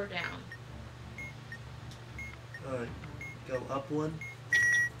 4 down. Alright. Go up 1.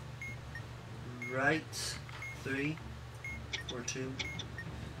 Right 3 or 2.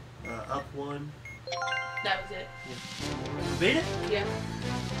 Up 1. That was it. Made it? Yeah.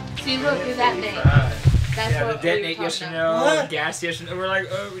 See, look at that thing. That's Yeah, the what we were detonate, yes or talking no. about. What? Gas, yes or no. We're like,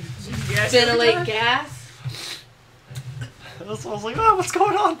 oh, we just gas. Ventilate gas. I was like, oh, what's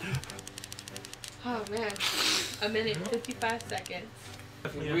going on? Oh man. 1 minute and 55 seconds.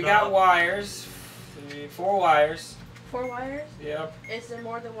 We got wires. 4 wires. 4 wires? Yep. Is there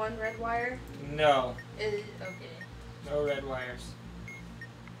more than 1 red wire? No. Okay. No red wires.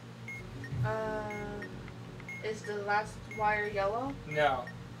 Is the last wire yellow? No.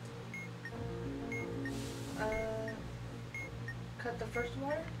 Cut the first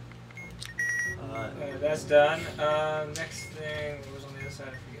wire? That's done. Next thing, what was on the other side?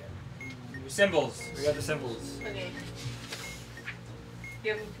 I forget. Symbols. We got the symbols. Okay.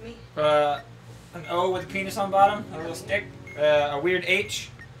 Give them to me. An O with a penis on bottom, a little stick, a weird H,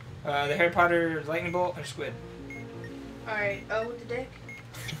 the Harry Potter lightning bolt, and a squid. Alright, O with the dick.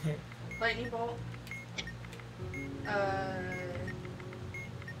 Lightning bolt.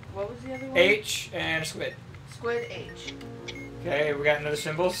 What was the other one? H and a squid. Squid H. Okay, we got another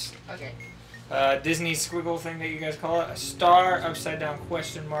symbols. Okay. Disney squiggle thing that you guys call it. A star, upside down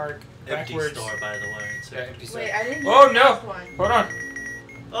question mark, Empty backwards. star, by the way. Yeah, empty star. Wait, I didn't Oh, do the no! first one. Hold on.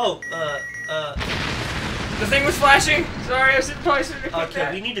 Oh, The thing was flashing. Sorry, I should probably should have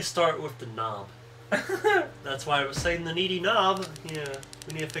Okay, we need to start with the knob. That's why I was saying the needy knob. Yeah,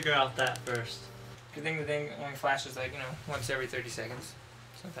 we need to figure out that first. Good thing the thing only flashes like, once every 30 seconds.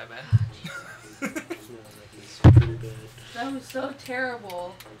 It's not that bad. Pretty bad. That was so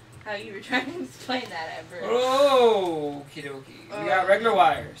terrible how you were trying to explain that at first. Oh, okie dokie. We got regular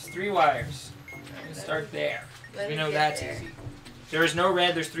wires, 3 wires. Let's start there. We know that's easy. There is no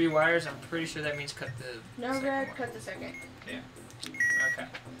red, there's 3 wires. I'm pretty sure that means cut the No second red, one. cut the second. Yeah. Okay.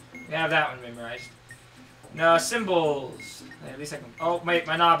 We have that one memorized. Now, symbols. At least I can... Oh, wait,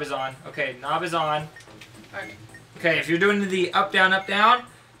 my knob is on. Okay, knob is on. Alright. Okay, if you're doing the up, down,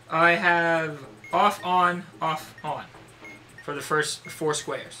 I have off, on, for the first 4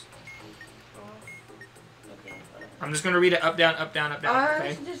 squares. Okay. I'm just going to read it up, down,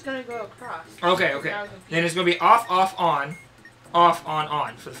 okay? I'm just going to go across. Okay. Then it's going to be off, on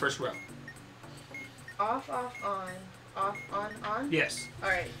for the first row. Off, on. Yes.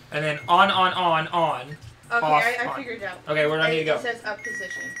 Alright. And then on. Okay, Off, I on. figured it out. Okay, where do I need to go? It says up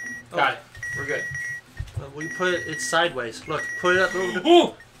position. Got it. We're good. We put it sideways. Look, put it up.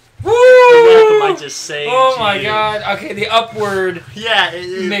 Ooh! What am I Woo! just saying? Oh to my you? god. Okay, the upward Yeah,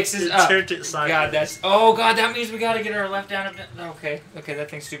 it mixes it up. turned it sideways. God, that's... Oh god, that means we gotta get our left down, up, down. Okay, that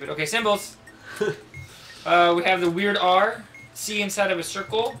thing's stupid. Okay, symbols. We have the weird R. C inside of a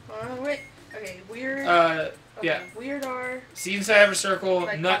circle. Wait. Okay, weird. Okay, yeah. Weird R. C inside of a circle,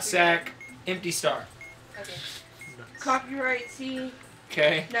 Like nutsack, empty star. Okay. Copyright C.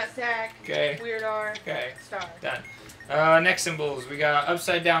 Okay, Nutsack. okay, Weird R. okay. Star. Done. Next symbols. We got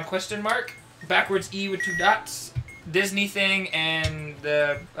upside down question mark, backwards E with 2 dots, Disney thing, and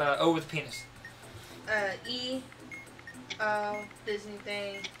the O with penis. E. Disney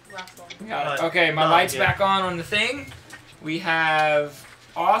thing. Last one. Got it. Okay, my light's back on the thing. We have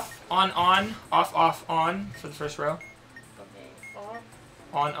off, on, off, on for the first row. Okay. Off.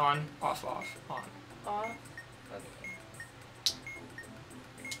 On, off, on. Off. Okay.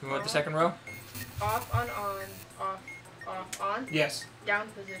 You want the second row? Off, on. Off, on. Yes. Down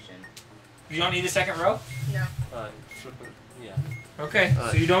position. You don't need the second row? No. Yeah. Okay,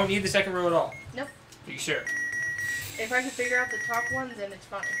 so you don't need the second row at all? Nope. Are you sure? If I can figure out the top one, then it's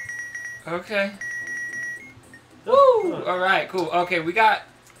fine. Okay. Woo! Alright, cool. Okay, we got...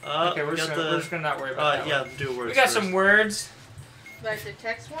 Okay, we're just gonna not worry about that yeah, one. do words We got first. some words. Like the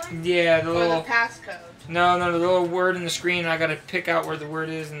text one? Yeah, the Or little... the passcode? No, the little word in the screen. I gotta pick out where the word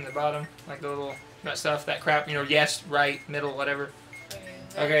is in the bottom. Like the little... That stuff, that crap. Yes, right, middle, whatever.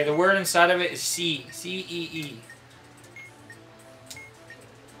 Okay, the word inside of it is C. C-E-E.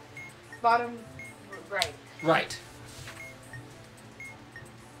 Bottom right. Right.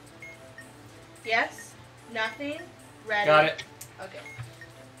 Yes? Nothing? Ready? Got it. Okay.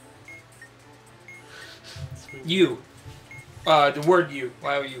 U. The word U.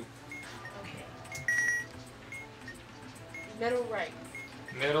 Y-O-U. Okay. Middle right.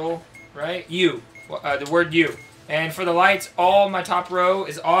 Middle, right? U. The word U. And for the lights, all my top row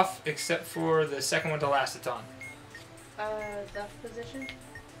is off except for the second one to last it's on. Left position?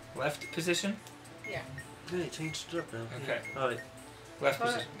 Left position? Yeah. Yeah, you changed it up now. Okay. Yeah. Alright. Left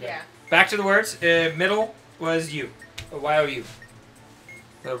position. Yeah. Back to the words. Middle was U. Y-O-U.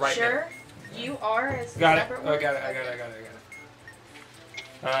 The right Sure? You are as Got it. separate Oh, I got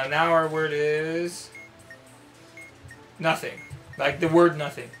it. Now our word is... Nothing. Like the word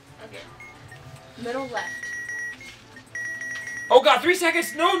nothing. Okay. Middle left. Oh god, 3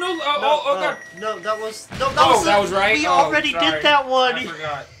 seconds! No! Oh god! No, that was That was right? We Oh, already sorry. did that one.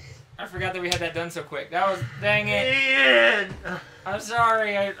 I forgot that we had that done so quick. That was... Dang it! Man. I'm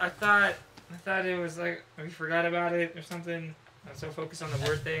sorry. I thought it was like we forgot about it or something. I'm so focused on the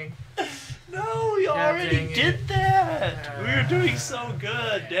word thing. No, we God already dang it. did that. We were doing so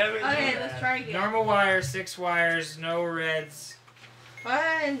good. Damn it. Okay, let's try again. Normal wires, 6 wires, no reds.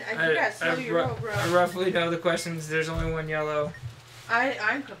 Fine. I think I slow your roll, bro. I roughly know the questions. There's only 1 yellow.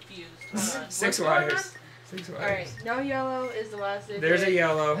 I'm confused. Hold on. 6 What's going wires. on? 6 wires. Alright, no yellow is the last digit There's a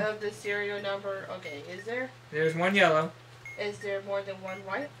yellow. of the serial number. Okay, is there? There's 1 yellow. Is there more than 1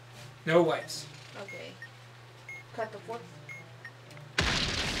 white? No whites. Okay. Cut the fourth.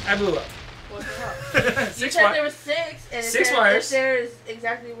 I blew up. What's up? You 6 said wires. there was 6, and 6 if wires. there's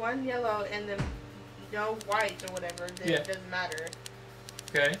exactly 1 yellow and then no whites or whatever, then Yeah. it doesn't matter.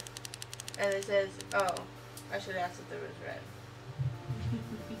 Okay. And it says, oh, I should ask if there was red.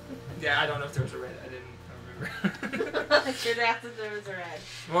 Yeah, I don't know if there was a red. I didn't remember. I should ask if there was a red.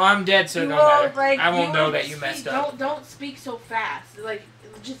 Well, I'm dead, so it You don't won't, matter. I won't you know won't that you speak- messed up. Don't speak so fast. Like,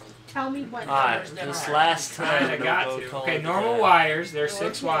 just tell me what Alright, numbers there this are. last Alright, time I no got go to. call Okay, it normal that. wires. There's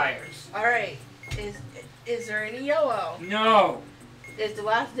 6 Okay. wires. Alright. Is there any yellow? No. Is the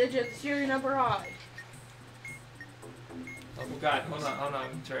last digit of the serial number odd? Oh God, hold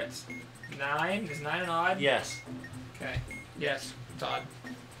on, Tourette's. 9? Is 9 an odd? Yes. Okay. Yes, it's odd.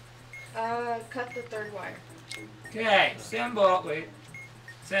 Cut the third wire. Okay, symbols.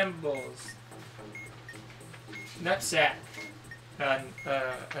 Nutsack.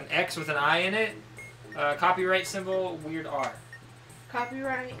 An X with an I in it. Copyright symbol, weird R.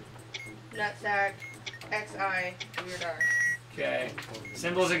 Copyright, nutsack, XI, weird R. Okay.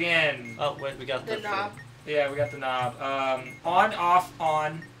 Symbols again. Oh wait, we got The knob. Yeah, we got the knob. On, off,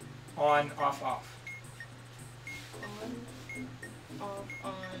 on, off, off. On, off,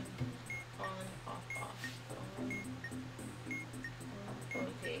 on, off, off. On.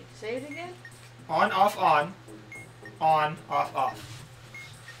 Okay, say it again. On, off, off, off. On, off.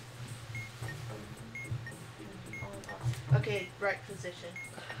 Okay, right position.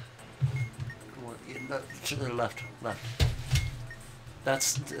 To the left.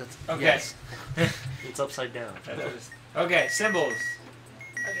 That's Okay. Yes. It's upside down. Okay, symbols.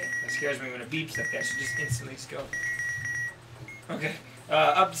 Okay. That scares me when it beeps like that. I should just instantly just go. Okay.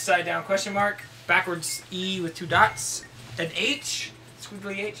 Upside down question mark. Backwards E with 2 dots. An H.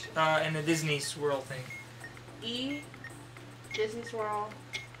 Squiggly H. And a Disney swirl thing. E, Disney swirl,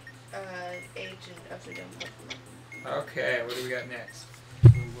 H, and upside down. Okay, what do we got next?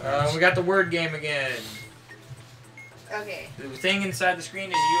 We got the word game again. Okay. The thing inside the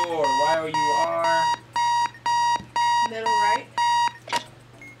screen is your. Y-O-U-R. Middle right.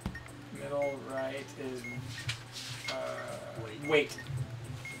 Middle right is wait.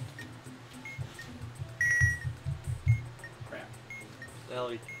 Crap.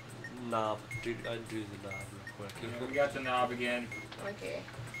 Ellie, knob. Undo the knob real quick. Yeah, we got the knob again. Okay.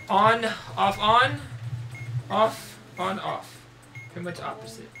 On, off, on. Off, on, off. Pretty much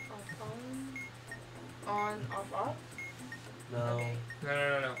opposite. On, off, off. No. Okay.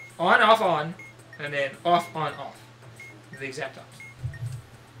 No. On, off, on. And then off, on, off. The exact opposite.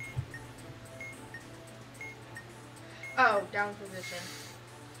 Oh, down position.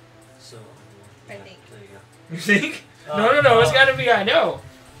 So. I Yeah, think. there you go. You think? No. It's gotta be. I know.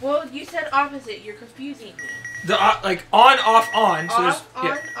 Well, you said opposite. You're confusing me. The like on, off, on. So Off, on,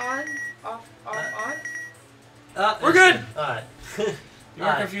 there's off, on. We're good. All right. You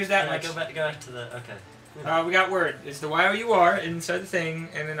weren't confused that much. Go back to the. Okay. We got word. It's the Y-O-U-R inside the thing,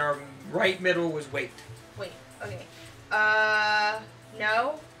 and then our right middle was wait. Wait. Okay.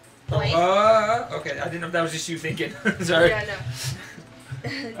 No. Blank. Okay. I didn't know if that was just you thinking. Sorry. Yeah, no.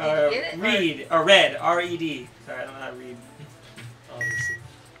 Did you get it? Read. Red. R-E-D. Sorry, I don't know how to read. Obviously.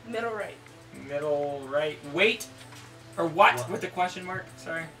 Middle right. Middle right. Wait. Or what? What? With a question mark?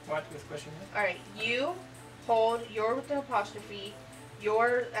 Sorry. What with question mark? All right. You hold your with the apostrophe.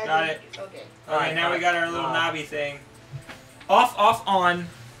 Your. Got it. Okay. Alright, now we got our little knobby thing. Off, on.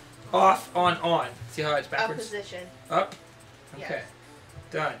 Off, on. See how it's Up backwards? position. Up? Yes. Okay.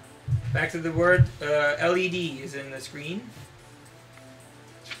 Done. Back to the word. LED is in the screen.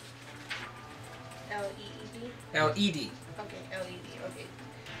 L-E-E-D. LED. Okay, LED. Okay.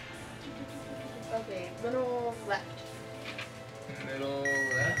 Okay, middle left. Middle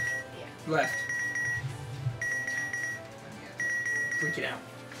left. Yeah. Left. Freak it out.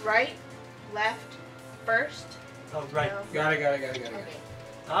 Right, left, first. Oh right. No. Got it. Okay.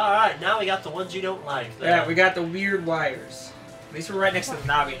 All right. Now we got the ones you don't like. Yeah, we got the weird wires. At least we're right next to the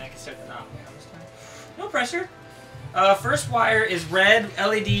knobby, and I can start the knob. No pressure. First wire is red,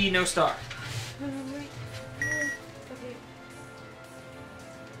 LED, no star. Wait. Okay.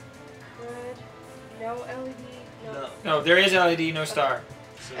 Red. No LED. No. No, there is LED, no star.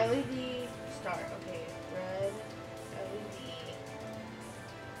 So, LED star. Okay. Red. LED.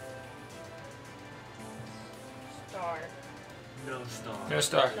 Star. no star. No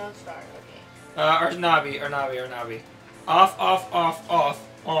star. No star. Okay. Our knobby. Off,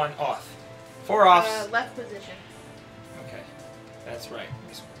 on, off. 4 offs. Left position. Okay, that's right.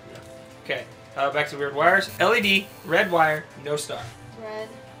 This one. Yeah. Okay, back to weird wires. LED, red wire, no star. Red.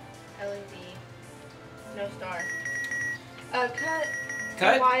 LED. No star. Cut.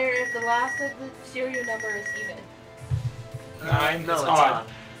 Cut. The wire if the last of the serial number is even. 9, No, it's it's odd. odd.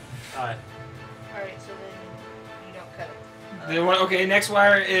 All right. Alright, so then you don't cut it. The one, okay, next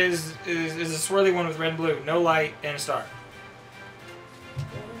wire is a swirly one with red and blue. No light and a star.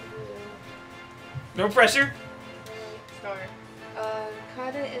 No pressure. Star.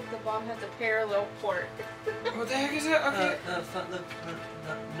 Cut it if the bomb has a parallel port. What the heck is that? Okay.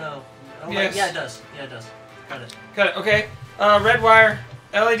 No. Oh, Yes. wait, yeah, it does. Yeah, it does. Cut it. Cut it. Okay. Red wire,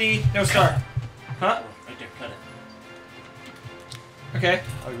 LED, no star. Huh? Right there. Cut it. Okay.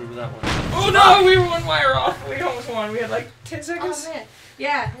 I remember that one. Oh no, we were 1 wire off. We almost won. We had like 10 seconds. Oh man.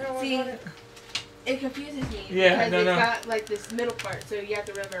 Yeah. We almost See, won it. it confuses me. Yeah, because no. it's got like this middle part, so you have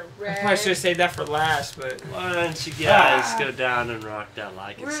to remember red. I probably should have saved that for last, but. Why don't you guys go down and rock that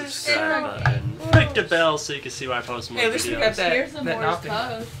like and subscribe button. Click the bell so you can see when I post more Hey, at least we got videos. that. Here's some that more nothing.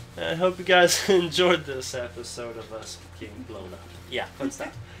 post. I hope you guys enjoyed this episode of us getting blown up. Yeah, let's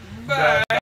stop. Bye.